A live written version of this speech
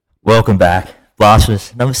Welcome back.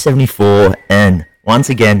 Blasphemous, number 74, and once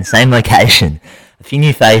again, same location. A few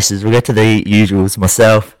new faces. We'll get to the usuals.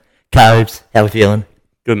 Myself, Cobes, how we feeling?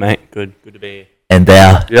 Good, mate. Good to be here. And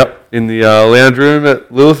Bow. Yep, in the lounge room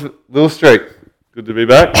at Lil Street. Good to be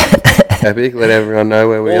back. Epic, let everyone know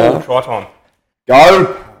where we are. Try time.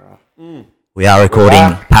 Go! We are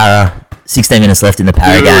recording Para. 16 minutes left in the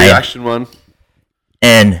Para Do a game. reaction one.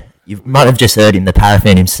 And you might have just heard him, the Para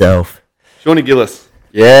fan himself. Shawnee Gillis,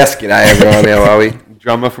 Yes, g'day everyone, how are we?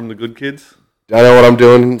 drummer from the Good Kids. Don't know what I'm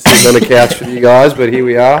doing sitting on the couch for you guys, but here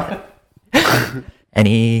we are.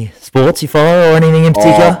 Any sports you follow or anything in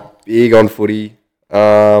particular? Big on footy.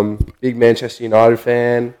 Big Manchester United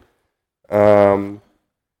fan. And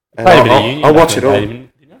I'll watch it all.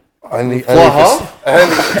 Only for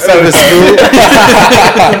school.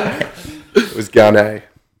 It was Ghana.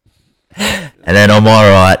 And then on my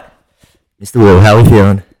right, Mr. Will, how are we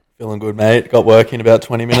feeling? Feeling good, mate. Got work in about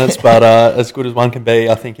 20 minutes, but as good as one can be,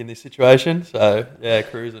 I think, in this situation. So, yeah,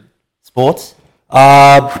 cruising. Sports?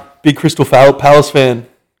 Big Crystal Palace fan.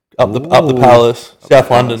 Up the Palace,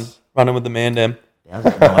 South London, running with the man dem. I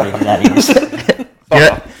have no idea who that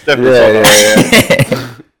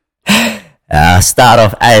is. Start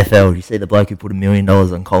off AFL. You see the bloke who put $1 million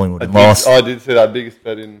on Collingwood and lost? I did see that biggest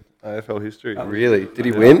bet in AFL history. Really? Did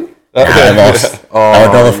he win? No, they lost.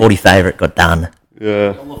 $1.40 favourite got done.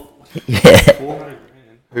 Yeah. Yeah.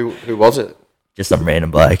 Who was it? Just some random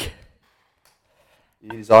bloke.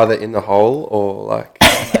 He's either in the hole or like...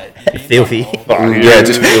 Filthy. Yeah,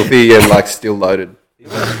 just filthy and like still loaded.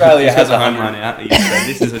 Australia has a home run out. You said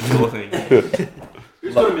this is a tour thing.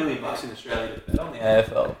 Who's got $1 million in Australia to bet on the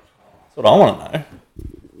AFL? That's what I want to know.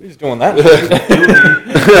 Who's doing that?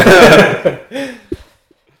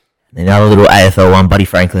 And another little AFL one, Buddy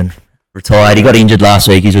Franklin. Retired. He got injured last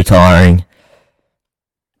week. He's retiring.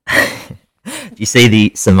 Do you see the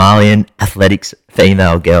Somalian athletics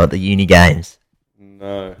female girl at the uni games?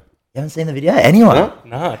 No. You haven't seen the video? Anyone?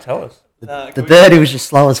 No, tell us. The bird who was just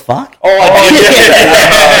slow as fuck? Yeah.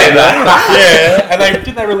 And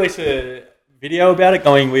didn't they release a video about it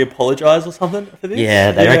going, we apologise or something for this?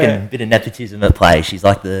 Yeah, they reckon a bit of nepotism at play. She's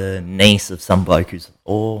like the niece of some bloke who's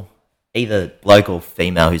either bloke or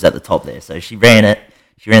female who's at the top there. So she ran it.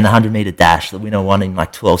 She ran the 100-metre dash. The winner won in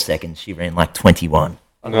like 12 seconds. She ran like 21.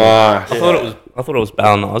 Nice. I thought it was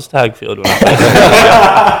Ballon Oztag field when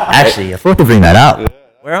I Actually, I forgot to bring that up.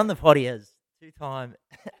 We're on the potty as two-time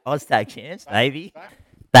Oztag champs, maybe.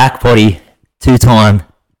 Back potty, two-time.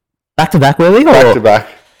 Back-to-back, were we? Back to back.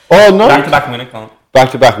 Oh, no. back winner comp.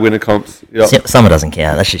 Back to back winner comps. Yep. Summer doesn't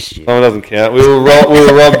count. That's just shit. Someone doesn't count. We were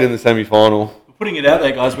robbed in the semi-final. Putting it out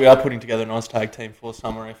there, guys, we are putting together an Oz tag team for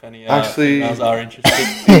summer if any females are interested.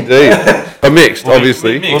 Indeed. A mixed,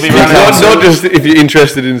 obviously. We'll be Not just if you're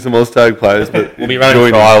interested in some Oztag players, but We'll be running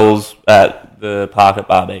trials at the park at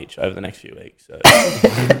Bar Beach over the next few weeks. So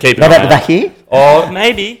keep it Not at on the back here? Or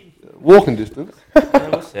maybe. walking distance. Yeah,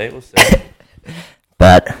 we'll see.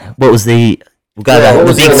 But what was the... We'll go back.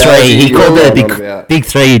 The big three. He called the big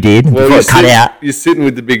three you did. Well, before it cut out. You're sitting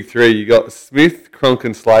with the big three. You got Smith, Cronk,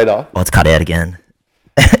 and Slater. Oh, it's cut out again.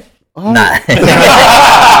 No.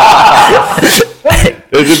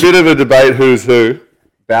 There's a bit of a debate who's who.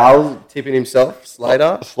 Bowell tipping himself,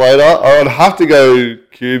 Slater. I would have to go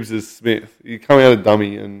Cubes as Smith. You come out a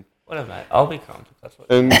dummy and Whatever, mate. I'll be calm. That's what.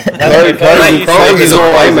 Cody's He's a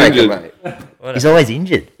always playmaker, injured. mate. He's always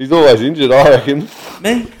injured. He's always injured, I reckon.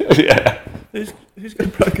 Me? Yeah. Who's got a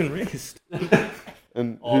broken wrist?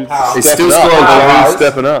 And He's still scoring who's tries.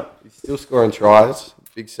 stepping up? He's still scoring tries.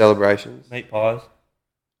 Big celebrations. Meat pies.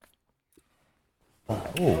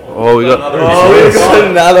 Oh, we got we've got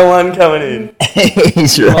another one coming in.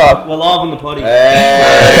 He's right. We're live on the potty.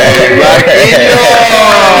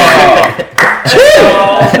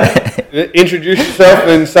 Introduce yourself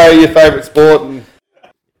and say your favourite sport. And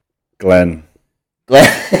Glenn.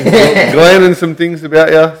 Glenn and some things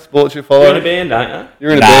about you, sports you follow. You're in a band, aren't you?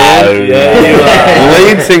 You're in a band. Yeah, you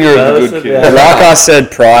are. Lead singer of the Good Kids. Like I said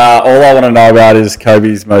prior, all I want to know about is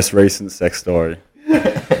Kobe's most recent sex story.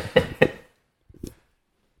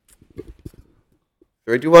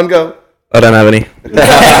 3, 2, 1, go. I don't have any.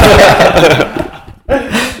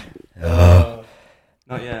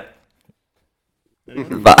 Not yet.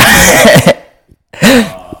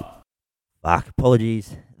 Fuck,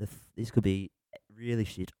 apologies. This could be really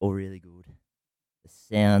shit or really good. The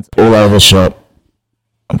sounds all over the shop.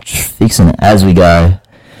 I'm fixing it as we go.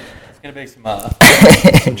 It's going to be some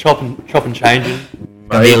chop and changing.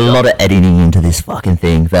 There'll be a lot of editing into this fucking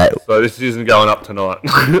thing, but So this isn't going up tonight.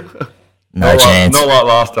 no chance. Not like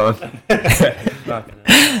last time.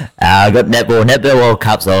 I got Netball World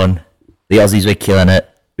Cup's on. The Aussies were killing it.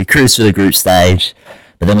 We cruised through the group stage,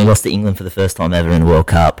 but then we lost to England for the first time ever in the World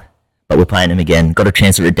Cup. But we're playing them again. Got a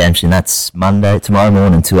chance at redemption. That's tomorrow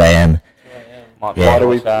morning, 2 a.m. Might Yeah.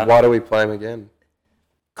 Why do we play him again?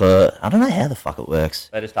 I don't know how the fuck it works.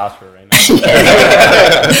 They just asked for a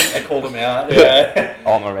rematch. They called him out. Yeah.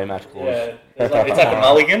 On the rematch clause. Yeah. It's like a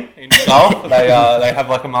mulligan in golf. They have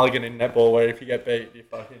like a mulligan in netball where if you get beat, you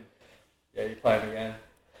play him again.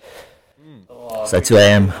 Oh, So 2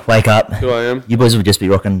 a.m. Wake up. 2 a.m. You boys will just be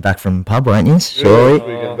rocking back from pub, won't you? Surely.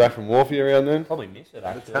 We get back from warfare around then. Probably miss it,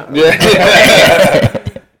 actually.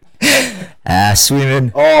 Yeah.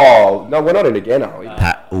 Swimming. Oh, no, we're not in again, are we?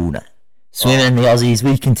 No. Swimming, the Aussies,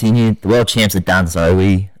 we continued. The world champs are done, so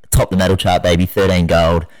we topped the medal chart, baby. 13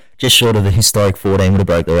 gold. Just short of the historic 14, would have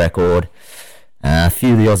broke the record. A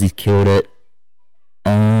few of the Aussies killed it.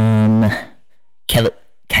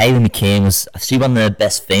 Kaylee McKeon she won the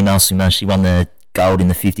best female swimmer. She won the gold in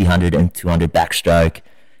the 50, 100 and 200 backstroke.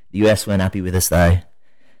 The US weren't happy with us though.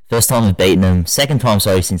 First time we've beaten them. Second time,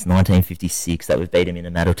 since 1956 that we've beat them in a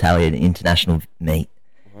medal tally at an international meet.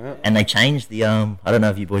 Wow. And they changed the, I don't know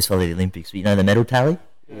if you boys follow the Olympics, but you know the medal tally?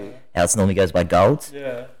 Yeah. How it normally goes by golds?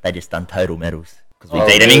 Yeah. They just done total medals. Because we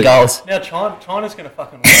beat them in golds. Now China's going to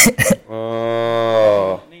fucking win.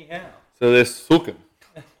 Oh. Ni hao. So they're sucking.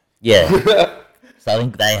 Yeah. So I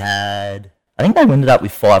think they ended up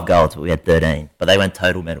with 5 golds, but we had 13. But they went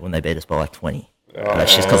total medal when they beat us by like 20. But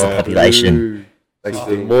that's just because of population. They There's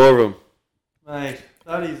stink. more of them. Mate,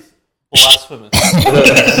 that is blasphemous.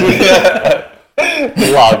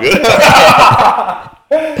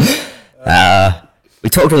 We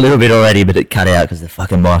talked a little bit already, but it cut out because the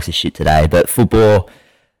fucking mics are shit today. But football,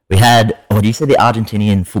 we had, you said the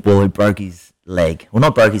Argentinian footballer broke his leg. Well,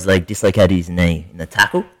 not broke his leg, dislocated his knee in the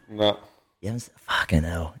tackle. No. Yeah, fucking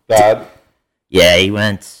hell. Bad. Yeah, he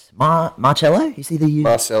went, Marcello? You see the...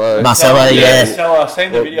 Marcelo. Marcelo, yeah. So I've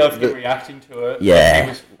seen the video of him reacting to it. Yeah. He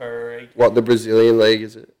was freaked. What, the Brazilian league,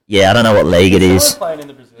 is it? Yeah, I don't know what league it He's is. playing in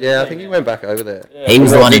the Brazilian Yeah, I league, think he went back over there. Yeah. He was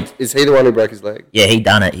the one who... Is he the one who broke his leg? Yeah, he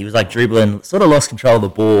done it. He was like dribbling, sort of lost control of the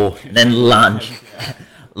ball, and then lunged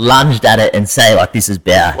at it and say like, this is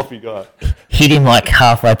bad. Off you go. Hit him like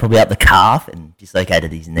halfway, probably up the calf, and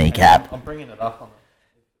dislocated his kneecap. I'm bringing it up on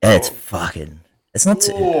Yeah, it's fucking... It's not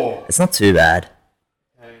too bad.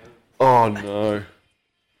 Oh no.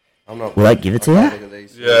 I'm not. Will I give it to Look you? at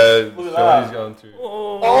these. Yeah, Look at Johnny's that. going to.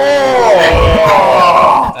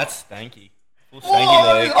 That's stanky. Full stanky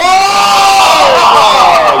leg.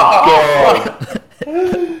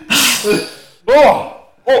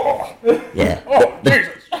 Yeah.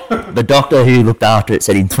 The doctor who looked after it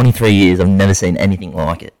said in 23 years, I've never seen anything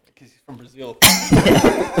like it. because he's from Brazil.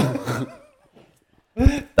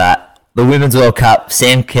 But the Women's World Cup,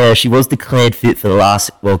 Sam Kerr, she was declared fit for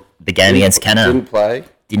the game against Canada. Didn't play.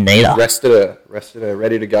 Didn't either. Rested her.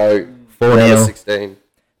 Ready to go. 4-0. 16.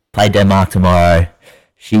 Play Denmark tomorrow.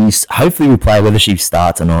 She's hopefully will play. Whether she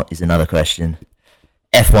starts or not is another question.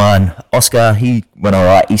 F1, Oscar, he went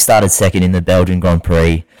alright. He started second in the Belgian Grand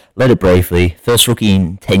Prix. Led it briefly. First rookie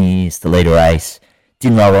in 10 years to lead a race.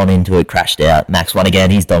 Didn't roll on into it, crashed out. Max won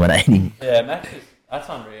again. He's dominating. Yeah, Max that's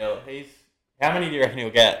unreal. How many do you reckon he'll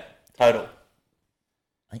get total?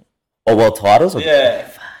 World titles? Yeah.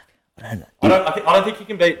 I don't know. I don't think he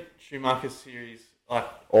can beat Schumacher's series. Like,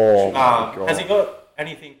 Oh, my God. has he got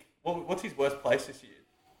anything? What's his worst place this year?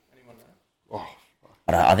 Anyone know?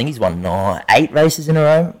 I think he's won 8 races in a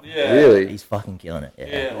row. Yeah. Really? He's fucking killing it.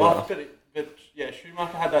 Yeah. Well, but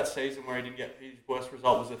Schumacher had that season where he didn't get his worst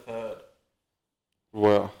result was a third.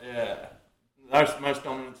 Wow. Yeah. Most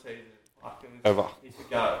dominant season. Like, Ever. He's the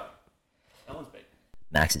go. No one's beat.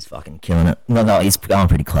 Max is fucking killing it. No, he's going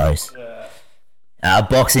pretty close. Yeah.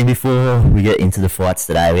 Boxing, before we get into the fights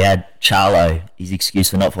today, we had Charlo, his excuse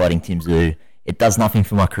for not fighting Tim Tszyu. It does nothing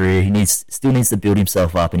for my career. He still needs to build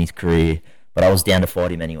himself up in his career, but I was down to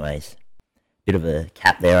fight him anyways. Bit of a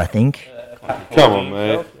cap there, I think. Come on,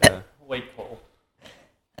 mate. Weak call.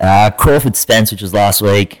 Crawford Spence, which was last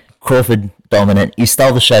week. Crawford dominant. He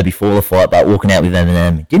stole the show before the fight, but walking out with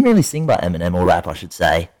Eminem. Didn't really sing by Eminem, or rap, I should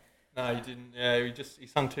say. No, he didn't. Yeah, he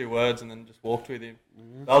sung 2 words and then just walked with him.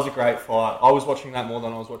 That was a great fight. I was watching that more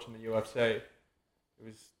than I was watching the UFC.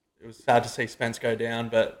 It was sad to see Spence go down,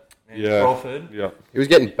 but Crawford. Yeah. He was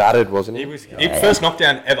getting battered, wasn't he? He was first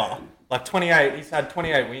knockdown ever. Like 28. He's had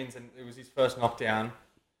 28 wins and it was his first knockdown.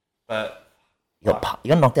 But You got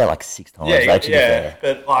knocked out like 6 times. though, to be fair.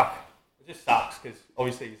 but like it just sucks because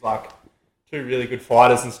obviously he's like 2 really good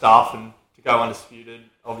fighters and stuff, and to go undisputed,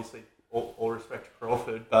 obviously all respect to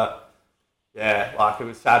Crawford, but yeah, like it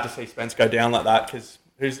was sad to see Spence go down like that because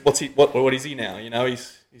what is he now? You know,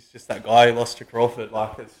 he's just that guy who lost to Crawford.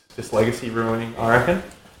 Like it's just legacy ruining, I reckon.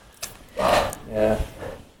 Yeah.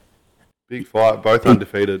 Big fight, both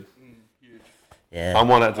undefeated. Yeah.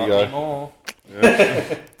 Someone had to Not go. anymore.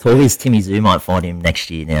 Talk is Timmy Zoo might fight him next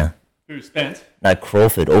year now. Who, Spence? No,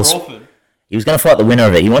 Crawford. Also, Crawford. he was going to fight the winner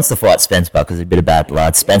of it. He wants to fight Spence, but because there's a bit of bad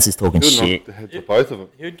blood. Spence is talking Good knock shit. the heads of both of them.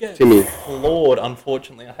 He would get Timmy. floored,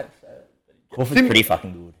 unfortunately. I hate to say it. Crawford's pretty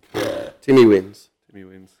fucking good. Timmy wins. Timmy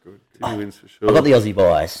wins. Good. Timmy wins for I got sure. the Aussie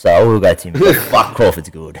bias, so I will go Timmy. But fuck, Crawford's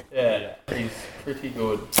good. Yeah, he's pretty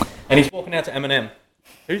good. And he's walking out to Eminem.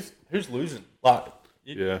 Who's losing? Like,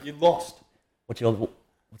 Yeah. you lost. What's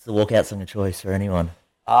the walkout song of choice for anyone?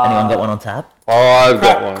 Anyone got one on tap? Oh, I've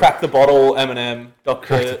got one. Crack the bottle, Eminem. Dr.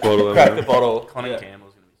 Crack the bottle, Crack Eminem. the bottle. Connor Yeah.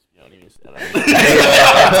 Campbell's going to be spewing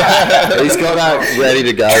him He's got that ready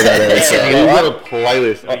to go. That He's answer. got a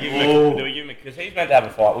playlist. Do we give him because he's meant to have a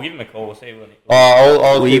fight. We'll give him a call. We'll see when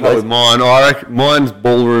I'll keep up with mine. I reckon mine's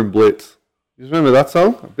Ballroom Blitz. You remember that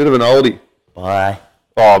song? A bit of an oldie. Bye.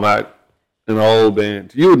 Oh, mate. An old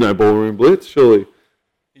band. You would know Ballroom Blitz, surely.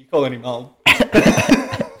 You calling him old?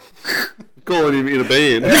 Calling him in a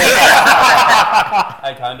band.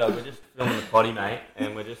 Hey, Kondo, we're just filming the potty, mate,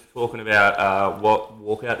 and we're just talking about what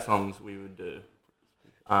walkout songs we would do.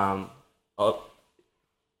 Yeah,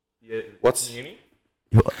 What's- can you hear me?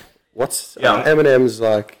 What's Yeah. Eminem's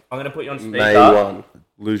like I'm going to put you on speaker. May 1?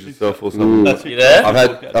 Lose yourself or something. That's You there? I've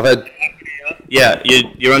had. Yeah,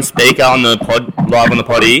 you're on speaker on the pod, live on the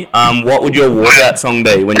potty. What would your walkout song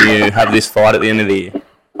be when you have this fight at the end of the year?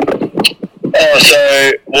 Oh,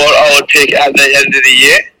 so what I would pick at the end of the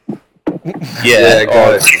year? Yeah,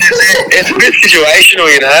 got it. It's a bit situational,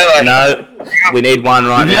 you know. Like, No, we need one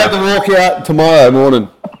right You have to now. walk out tomorrow morning.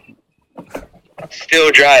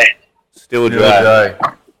 still dry. Still dry.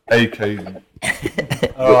 AK.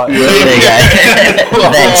 Alright. There you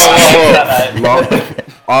go. Thanks.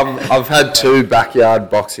 I've had 2 backyard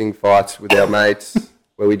boxing fights with our mates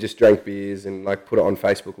where we just drank beers and like put it on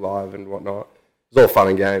Facebook Live and whatnot. It was all fun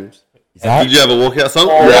and games. Did you have a walkout song?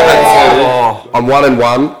 I'm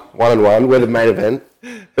 1-1. We're the main event.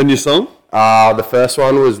 And your song? The first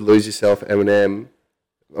one was "Lose Yourself" Eminem.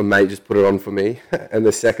 A mate just put it on for me, and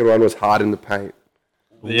the second one was "Hard in the Paint."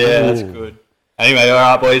 Yeah, that's good. Anyway,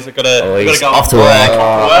 alright, boys. We've got to go Off to work.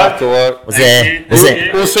 Back to work. Was there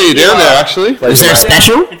We'll see you down there, actually. was there a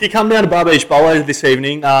special? If you come down to Bar Beach Bowler this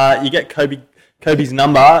evening, you get Kobe's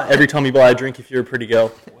number every time you buy a drink if you're a pretty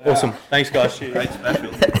girl. Awesome. Thanks, guys. Cheers. Great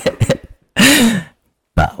special.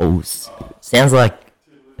 But sounds like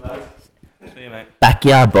See you, mate.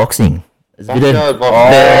 backyard boxing. There's a bit Backyard of,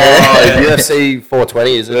 boxing. UFC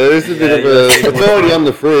 420, is it? There is a bit of a... It's already on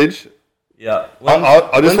the fridge. Yeah.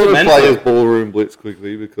 I just want to play this Ballroom Blitz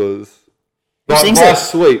quickly because... Who sings by it?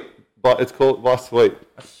 Sweet. But it's called By Sweet.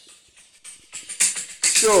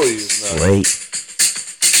 Surely you know. sweet.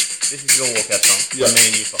 This is your walkout song. Yeah. For me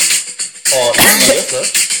and you fight. Oh, yes, sir.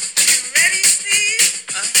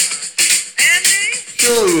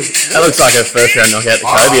 Surely you That looks like a first round knockout to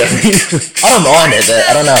Kobe, I think. I don't mind it, but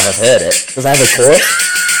I don't know if I've heard it. Does it have a chorus?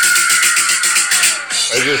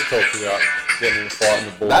 They just talked about getting in a fight in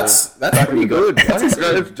the ballroom. That's pretty good. That's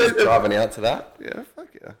good. Just driving out to that. Yeah, fuck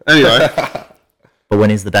yeah. Anyway. But when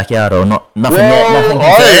is the backyard or not? Nothing Well,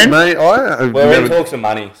 confirmed? mate, I have We're in never... talks of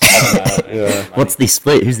money. So I don't know. Yeah. What's the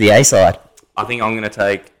split? Who's the A side? I think I'm going to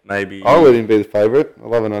take maybe... I'll let him be the favourite. I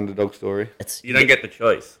love an underdog story. It's You don't get the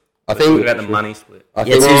choice. I What think. about the money split? I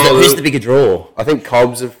yes. think. Who's the bigger draw? I think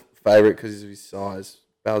Cobb's a favourite because of his size.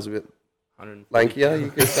 Bal's a bit 140. lankier, you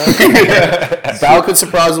could say. Bal could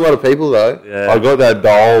surprise a lot of people though. Yeah. I got that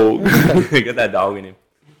dog. Get that dog in him.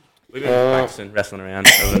 We've been practicing, wrestling around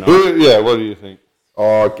overnight. Yeah, what do you think?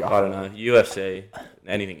 Oh I god. don't know. UFC,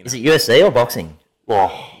 anything. Is it UFC or boxing?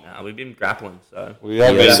 Oh, Nah, we've been grappling, so... we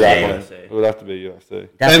have UFC. to be It would have to be UFC.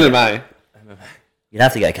 That's it. MMA. You'd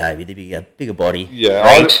have to go Kobe. The bigger body. Yeah.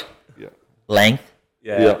 Range, Yeah. length.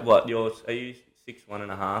 Yeah, Yeah. what, yours... Are you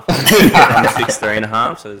 6'1.5"? I'm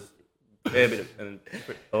 6'3.5", so there's a fair bit of... And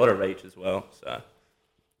a lot of reach as well, so...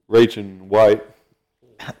 Reach and weight.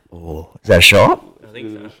 Oh, is that a shot? I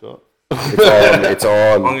think so. Shot. It's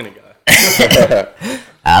I'm on. going to go.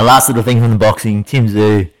 Last little thing from the boxing. Tim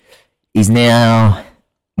Zoo is now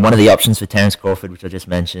one of the options for Terence Crawford, which I just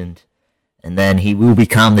mentioned. And then he will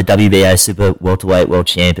become the WBA Super Welterweight World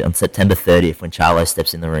Champion on September 30th when Charlo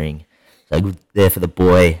steps in the ring. So good there for the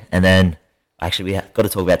boy. And then, actually, we got to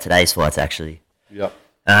talk about today's fights, actually. Yep.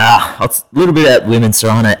 A little bit about women.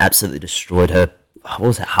 Serrano absolutely destroyed her. What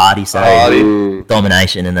was it? Hardy, sorry. Hardy.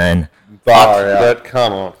 Domination. And then, But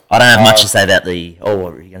come on. I don't have much to say about the... Oh,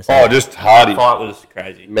 what were you going to say? Oh, just Hardy. Fight was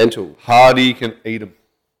crazy. Mental. Hardy can eat him.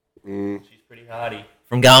 She's pretty hardy.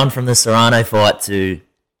 From going from the Serrano fight to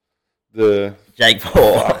the Jake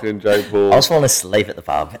Paul. fucking Jake Paul. I was falling asleep at the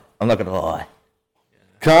pub. I'm not gonna lie.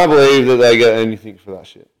 Can't believe that they get anything for that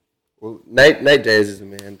shit. Well, Nate Diaz is the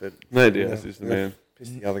man, but No, Diaz is the man.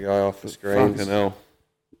 pissed the other guy off the screen. Fucking hell.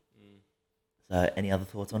 So, any other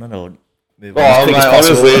thoughts on it, or move Oh, on? as quick mate, as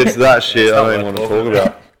possible? honestly, it's that shit I not don't even want to talk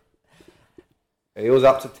about. He was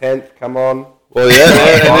up to 10th. Come on. Well, yeah,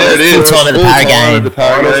 there it is. Full time at the Full Para time game. at the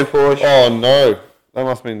Para Finals game. push. Oh, no. That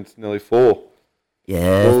must have been nearly 4. Yeah,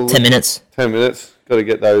 Well, 10 minutes. 10 minutes. Got to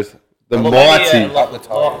get those. The Well, mighty. maybe, Up the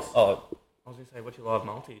tires. Oh, I was going to say, what's your live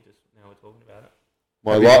multi? Just now we're talking about it.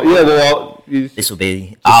 My yeah, well, you, This will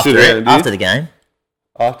be Just sit after around, it, do you? after the game.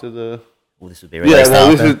 after the... Well, this will be Yeah, released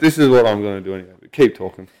well, after. this is what I'm going to do anyway. But keep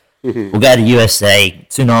talking. We'll go to UFC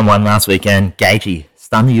 291 last weekend. Gaethje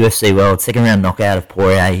stunned the UFC world. Second round knockout of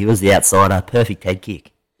Poirier. He was the outsider. Perfect head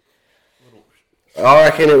kick. I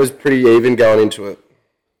reckon it was pretty even going into it.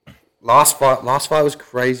 Last fight was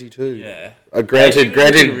crazy too. Yeah. Granted,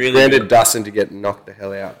 Gaethje was really good. Dustin to get knocked the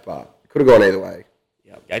hell out, but it could have gone either way.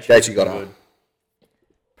 Yeah, Gaethje got up.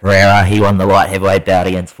 Pereira, he won the light heavyweight bout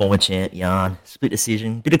against former champ Jan. Split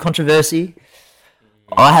decision. Bit of controversy.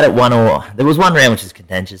 I had it 1-1. There was one round which is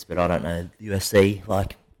contentious, but I don't know UFC.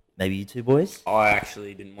 Like, maybe you two boys? I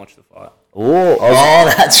actually didn't watch the fight. Oh,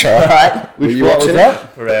 that's right. Which you fight was watching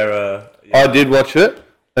that? Pereira. I did watch it.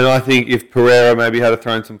 And I think if Pereira maybe had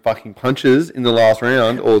thrown some fucking punches in the last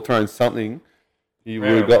round or thrown something, he would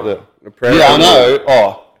have got there. Yeah, I know.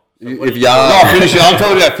 Oh. If No, Jan, finishing. I'm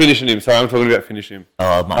talking about finishing him. Sorry, I'm talking about finishing him.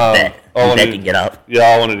 Oh, my bet. I My wanted bet him- didn't get up. Yeah,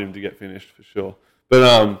 I wanted him to get finished for sure.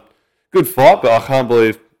 But good fight. But I can't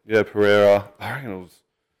believe, Pereira. I reckon it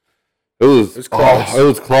was close. It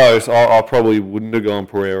was close. I probably wouldn't have gone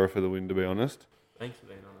Pereira for the win, to be honest. Thanks for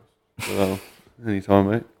being honest.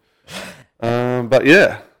 Anytime, mate. But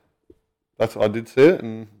yeah, I did see it,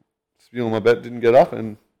 and still my bet didn't get up,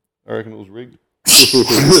 and I reckon it was rigged.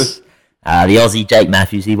 The Aussie, Jake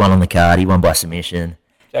Matthews, he won on the card. He won by submission.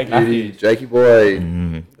 Jake Matthews, Jakey boy,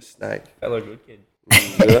 Mm. the snake. fellow good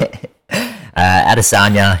kid.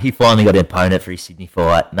 Adesanya, he finally got an opponent for his Sydney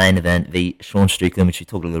fight. Main event, the Sean Strickland, which we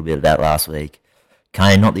talked a little bit about last week.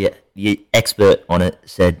 Kane, not the expert on it,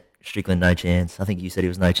 said Strickland no chance. I think you said he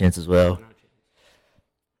was no chance as well.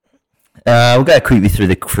 We'll go quickly through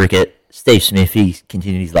the cricket. Steve Smith, he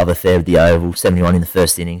continued his love affair with the Oval. 71 in the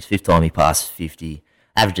first innings. Fifth time he passed 50.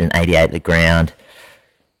 Averaging 88 at the ground.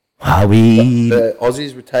 The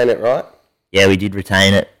Aussies retain it, right? Yeah, we did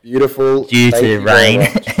retain it. Beautiful. Due Thank to you very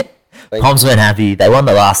rain. much. Poms weren't happy. They won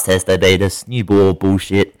the last test. They beat us. New ball,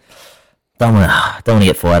 bullshit. Don't want to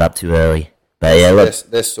get fired up too early. But yeah, look,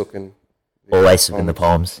 They're sucking. always sucking the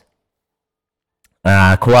Poms.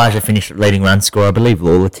 Kawaja finished leading run scorer. I believe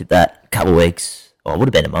Lawler tipped that a couple of weeks. Oh, it would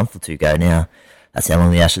have been a month or two ago now. That's how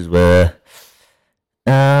long the Ashes were.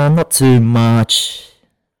 Not too much.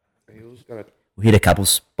 We'll hit a couple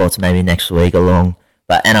spots maybe next week along.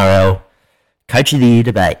 But NRL, Coach of the Year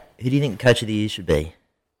debate. Who do you think Coach of the Year should be?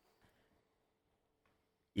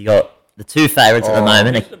 You got the two favourites at the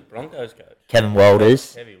moment, Who's the Broncos coach? Kevin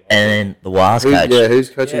Walters Heavy Walters. and then the Wires coach. Who's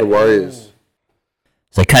coaching the Warriors?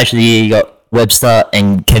 So Coach of the Year, you got Webster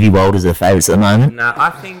and Kevin Walters are the favourites at the moment. Nah, I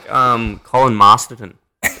think Colin Masterton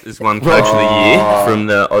is one coach of the year from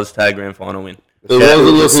the OzTag Grand Final win. It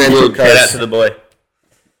wasn't looking good. Shout out to the boy.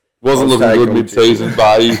 Wasn't looking good mid-season,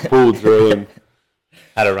 but he pulled through and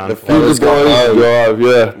Had a run. The for did the Fellas got boys home. drive.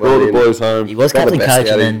 Yeah, brought the in. boys home. He was Got the captain best coach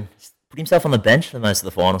out and of then put himself on the bench for most of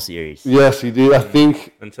the final series. Yes, he did. I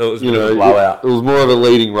think until it was a you bit of know a blowout. it was more of a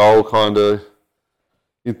leading role kind of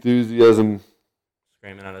enthusiasm.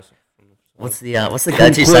 Screaming at us. From the What's the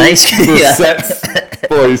go-to saying? the Yeah. sets,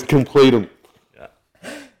 boys, complete them.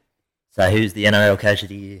 So who's the NRL Coach of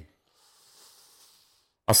the Year?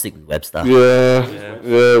 I'll stick with Webster.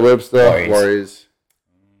 Yeah, Webster. Warriors.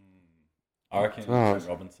 I reckon Oh. Trent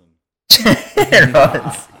Robinson.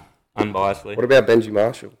 Unbiasedly. What about Benji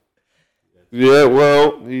Marshall? Yeah,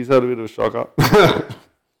 well, he's had a bit of a shocker.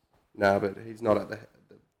 Nah, but he's not at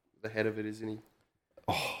the head of it, isn't he?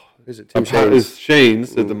 Who's it? Tim It's Sheens.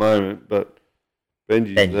 Sheens at the moment, but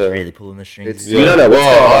Benji's Ben's there. really pulling the strings. It's- You don't know what's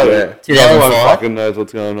going on there. No one 2005? fucking knows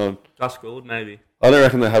what's going on. Just scored, maybe. I don't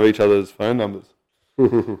reckon they have each other's phone numbers.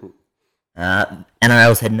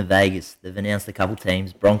 NRL's heading to Vegas. They've announced a couple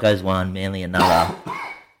teams. Broncos one, Manly another,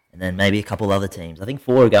 and then maybe a couple other teams. I think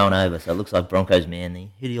 4 are going over, so it looks like Broncos,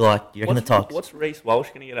 Manly. Who do you like? Do you reckon the Tops? What's Reece Walsh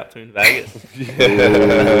going to get up to in Vegas?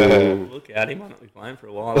 Look out, he might not be playing for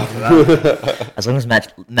a while after that. As long as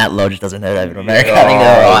Matt Lodge doesn't head over to America, I think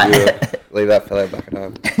they're all right. Leave that fellow back at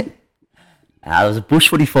home. There was a bush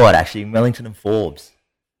footy fight, actually, in Wellington and Forbes.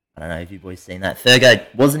 I don't know if you boys seen that. Thurgo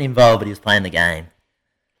wasn't involved, but he was playing the game.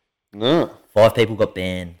 No. 5 people got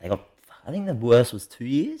banned. I think the worst was 2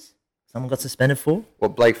 years. Someone got suspended for.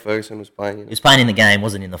 What Blake Ferguson was playing in. He was playing in the game,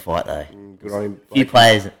 wasn't in the fight though. Good on him. A few Blake.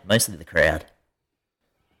 players, mostly the crowd.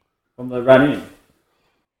 From the run in.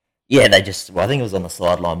 Yeah, I think it was on the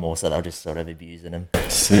sideline more, so they were just sort of abusing him.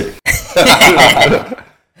 Sick. That's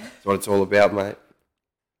what it's all about, mate.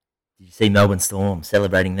 Did you see Melbourne Storm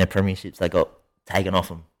celebrating their premierships? They got taken off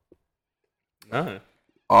them. No.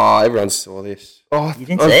 Oh, everyone saw this. Oh, You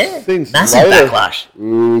didn't see I've seen it? Massive Slater.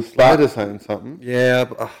 backlash. Slater saying something. Yeah,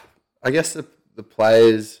 but, I guess the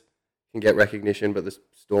players can get recognition, but the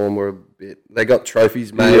Storm were a bit... They got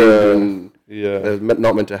trophies made and Yeah. they're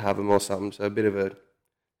not meant to have them or something, so a bit of a...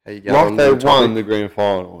 How you go Like on they the won topic. the grand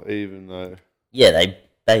final, even though... Yeah,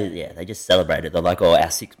 they just celebrated. They're like, our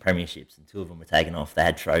 6 premierships, and 2 of them were taken off. They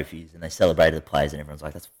had trophies, and they celebrated the players, and everyone's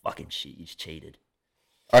like, that's fucking shit. You just cheated.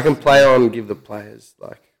 I can play on give the players,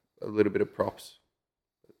 like, a little bit of props.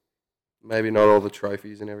 Maybe not all the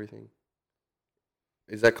trophies and everything.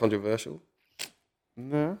 Is that controversial?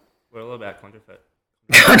 No. We're all about controversial.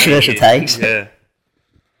 Controversial takes. Yeah.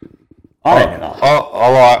 I don't know. I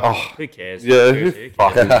like... Oh, Who cares? yeah, Who who cares?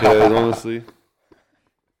 fucking cares, honestly.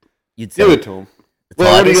 You'd Give say it to them. the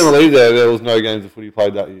Well, what are you Tigers- going to leave there? There was no games of footy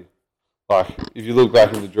played that year. Like, if you look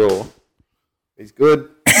back in the draw... He's good.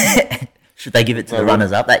 Should they give it to the No,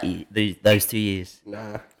 runners up that year, those 2 years?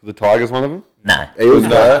 Nah. The Tigers, one of them? No. Eels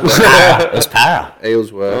were. It was para.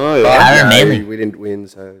 Eels were. Oh, yeah. But Aaron no, Manley. we didn't win,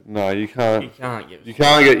 so... No, you can't. You can't give. You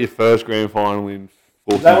can't get your first grand final in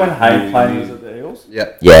 40 Is that when Hayne years. playing was at the Eels?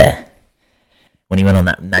 Yeah. Yeah. When he went on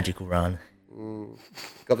that magical run.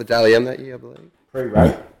 Got the Dally M that year, I believe.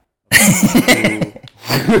 Pre-rape.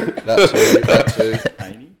 That too.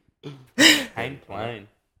 Haney. Hayne plane.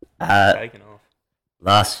 Uh, Taken off.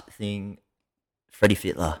 last thing, Freddie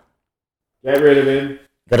Fittler. Get rid of him.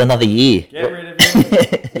 Got another year. Get rid of him.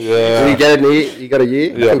 Did Yeah. you get a year? You got a year?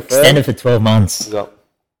 Yeah. Confirmed? Extended for 12 months. Yeah.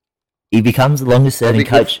 He becomes the longest serving That'd be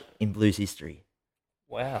good. coach in Blues history.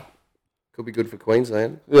 Wow. Could be good for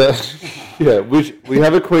Queensland. Yeah. Yeah. Which we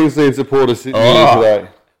have a Queensland supporter sitting Oh. here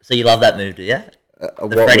today. So you love that move, do you? The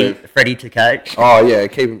What with- Freddie to coach. Oh, yeah.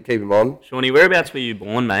 Keep him on. Shawnee, whereabouts were you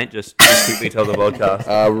born, mate? Just quickly tell the podcast.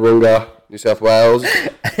 Runga, New South Wales.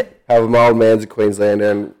 However, my old man's a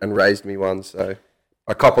Queenslander and raised me one, so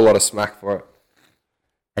I cop a lot of smack for it.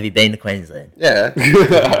 Have you been to Queensland? Yeah.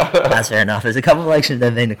 That's fair enough. There's a couple of elections that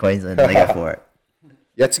have been to Queensland and they go for it.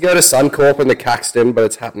 Yet to go to Suncorp and the Caxton, but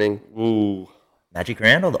it's happening. Ooh. Magic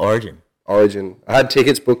Round or the Origin? Origin. I had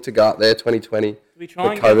tickets booked to go up there 2020. We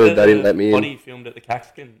try and But COVID, get they didn't let me in. Body filmed at the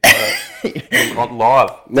Caxton. On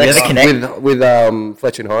live. Next ever connect? with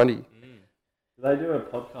Fletcher and Hindy. Do they do a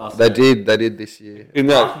podcast? They did this year. In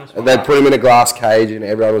that And they put him in a glass cage and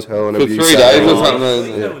everyone was hurling for abuse. 3 at days him. or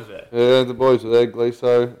something. That was it. Yeah, the boys were there.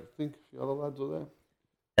 Gleeso. I think a few other lads were there.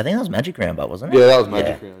 I think that was Magic Round, but wasn't it? Yeah, that was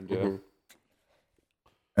Magic Round. Yeah.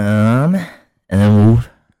 And then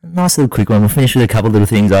nice little quick one. We'll finish with a couple little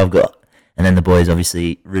things I've got. And then the boys,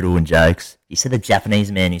 obviously, riddle and jokes. You said the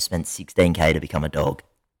Japanese man who spent 16K to become a dog.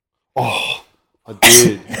 Oh, I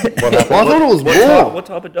did. What happened? I thought it was more. What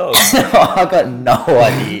type of dog? I got no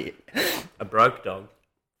idea. A broke dog.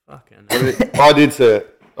 Fucking. I did say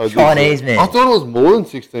it. I did Chinese say it. man. I thought it was more than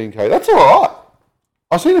 16K. That's all right.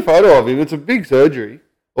 I've seen a photo of him. It's a big surgery.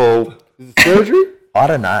 Or is it surgery? I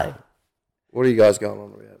don't know. What are you guys going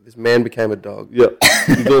on about? This man became a dog. Yeah.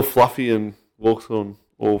 He's all fluffy and walks on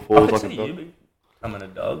all I fours could like a see dog. you becoming a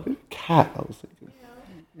dog. Cat, I was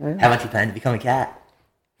thinking. How much you paying to become a cat?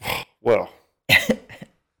 Well, If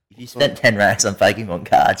you spent 10 racks on Pokemon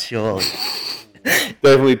cards, surely.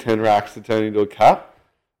 definitely 10 racks to turn into a cat.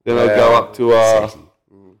 Then I go up to, I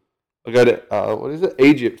go to, what is it?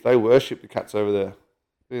 Egypt. They worship the cats over there.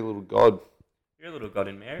 They're a little god. You're a little god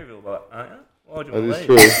in Maryville, but aren't you? Why would you That want is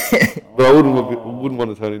to leave? true. But I wouldn't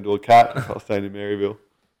want to turn into a cat if I was staying in Maryville.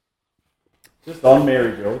 Just on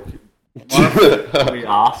Maryville, can we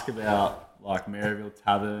ask about like Maryville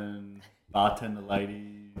Tavern, bartender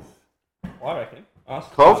ladies? I reckon.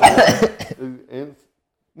 Ask. Cold?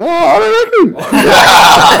 No, I don't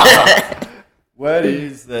reckon. Word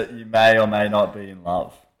is that you may or may not be in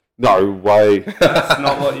love. No way. That's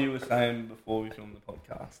not what you were saying before we filmed the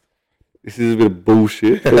podcast. This is a bit of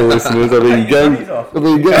bullshit for the listeners. I've been Hey, getting Sonny's off.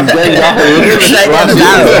 ganged up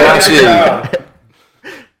here.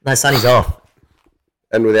 No, Sonny's off.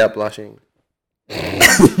 And without blushing.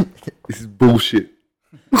 This is bullshit.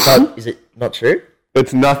 But is it not true?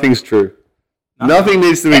 Nothing's true. Nothing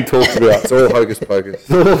needs to be talked about. It's all hocus pocus.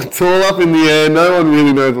 It's all up in the air. No one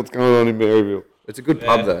really knows what's going on in Maryville. It's a good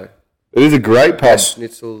pub though. It is a great pub.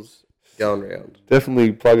 Schnitzels going round.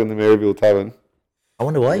 Definitely plug in the Maryville Tavern. I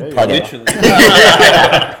wonder why you plug it.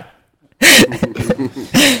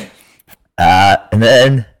 And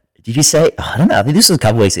then, did you say, I don't know, I think this was a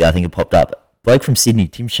couple of weeks ago, I think it popped up. Bloke from Sydney,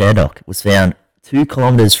 Tim Shandock, was found 2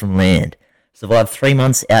 kilometres from land. Survived 3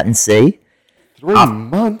 months out in sea. 3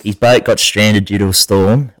 months? His boat got stranded due to a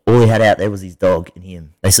storm. All he had out there was his dog and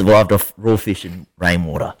him. They survived off raw fish and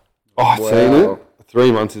rainwater. Oh, I've seen it.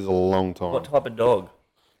 3 months is a long time. What type of dog?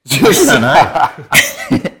 I don't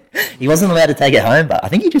know. He wasn't allowed to take it home, but I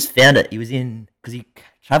think he just found it. He was because he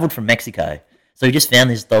travelled from Mexico. So he just found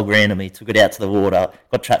this dog randomly, took it out to the water,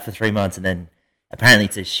 got trapped for 3 months, and then apparently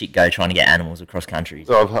it's a shit go trying to get animals across countries.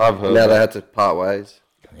 So I've heard Now that. they had to part ways.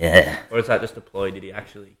 Yeah. Or is that just a ploy? Did he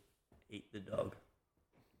actually eat the dog?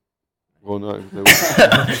 Well, no.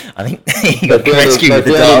 I think he got They rescued with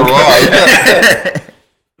the found dog.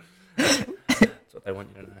 him That's what they want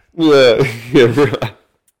you to know. Yeah, right.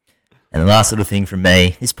 And the last little thing from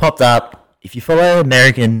me, this popped up. If you follow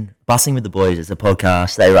American Bussing with the Boys, it's a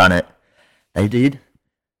podcast, they run it. They did,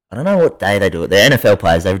 I don't know what day they do it. They're NFL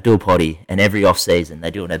players, they do a potty, and every off-season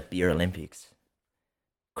they do it at Beer Olympics.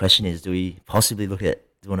 Question is, do we possibly look at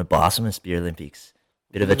doing a Blasphemous Beer Olympics?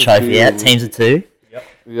 Bit of a trophy out, teams of 2.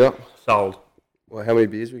 Yep. Sold. Well, how many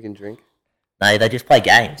beers we can drink? No, they just play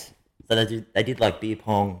games. So they did like beer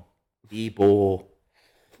pong, beer ball,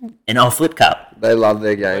 and flip cup. They love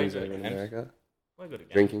their games over in America. We're good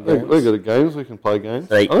again. Drinking We're games. good at games. We can play games.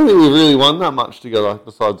 So I don't think we really won that much together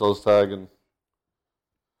besides Oztag and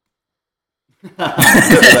Is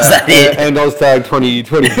that it? and Oztag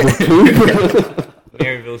 2022.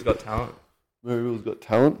 Maryville's got talent. Maryville's got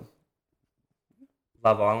talent.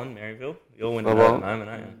 Love Island, Maryville. You're winning Love at the Island.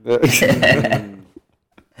 moment, aren't you?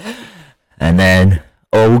 And then,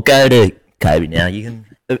 we'll go to Kobe now. You can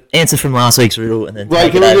answer from last week's riddle and then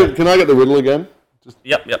Wait, take it over. can I get the riddle again?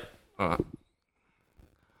 Yep. All right.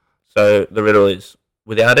 So the riddle is,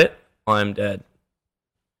 without it, I'm dead.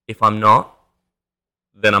 If I'm not,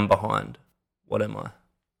 then I'm behind. What am I?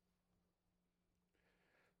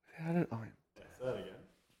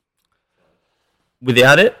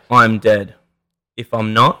 Without it, I'm dead. If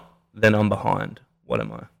I'm not, then I'm behind. What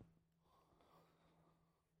am I?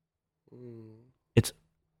 It's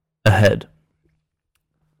ahead.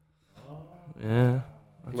 Yeah,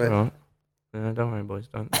 that's Wait. right. Yeah, don't worry, boys.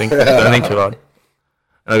 Don't think too hard.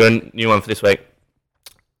 And I got a new one for this week.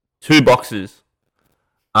 2 boxers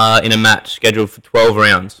in a match scheduled for 12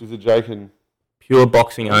 rounds. Is it Jake and Pure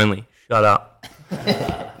boxing only. Shut up.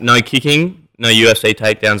 No kicking, no UFC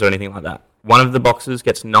takedowns or anything like that. One of the boxers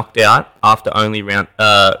gets knocked out after only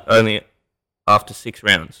after 6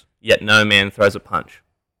 rounds. Yet no man throws a punch.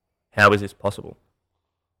 How is this possible?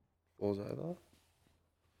 Falls over.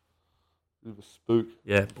 bit of a spook?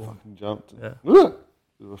 Yeah. Fucking jumped. Yeah. Bit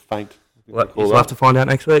of a faint. I think Well, they call you'll that. have to find out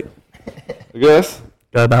next week. I guess.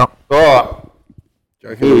 Go about. All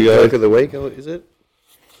right. Here we go. Joke of the week, is it?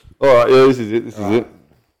 All right, yeah, this is it. This is it.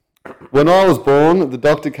 When I was born, the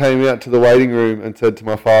doctor came out to the waiting room and said to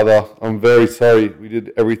my father, "I'm very sorry. We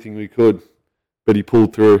did everything we could, but he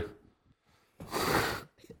pulled through."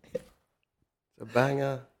 A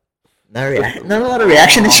banger. Not a lot of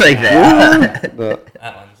reaction this week there. No.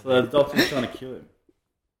 So the doctor's trying to kill him.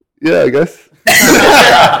 Yeah, I guess.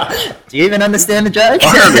 Do you even understand the joke?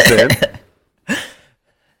 I understand.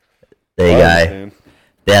 There you I go. understand.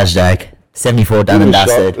 There's Jake. 74 done and Good shot.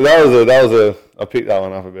 dusted. That was a. I picked that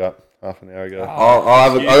one up about half an hour ago. I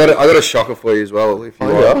got a shocker for you as well, if you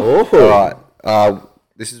Oh, want. yeah? All right.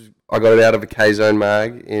 I got it out of a K-Zone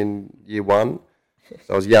mag in year 1.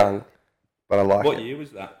 So I was young, but I liked What it. year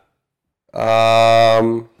was that?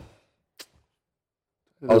 I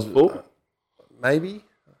was full. maybe.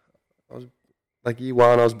 I was like year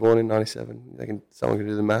 1. I was born in '97. Someone can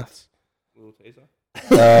do the maths. Little teaser.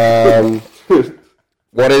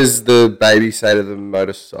 What does the baby say to the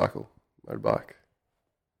motorbike?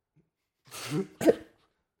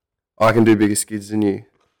 I can do bigger skids than you.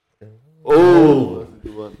 Oh, that's a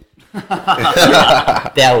good one.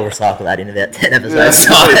 Thou will recycle that in about 10 episodes.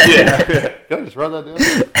 Yeah. Can I just write that down?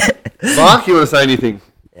 Mark, you want to say anything?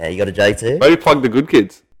 Yeah, you got a joke too? Maybe plug the good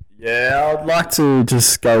kids. Yeah, I'd like to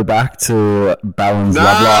just go back to Ballin's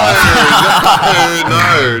love life.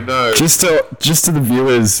 No. Just to the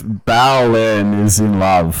viewers, Ballin is in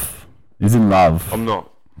love. He's in love. I'm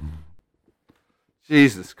not.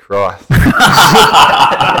 Jesus Christ.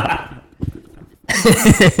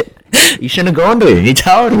 You shouldn't have gone to him. You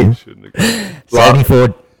told him. Shouldn't have.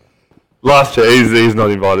 74, Last year, he's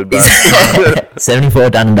not invited back.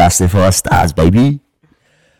 74 done and dusted for our stars, baby.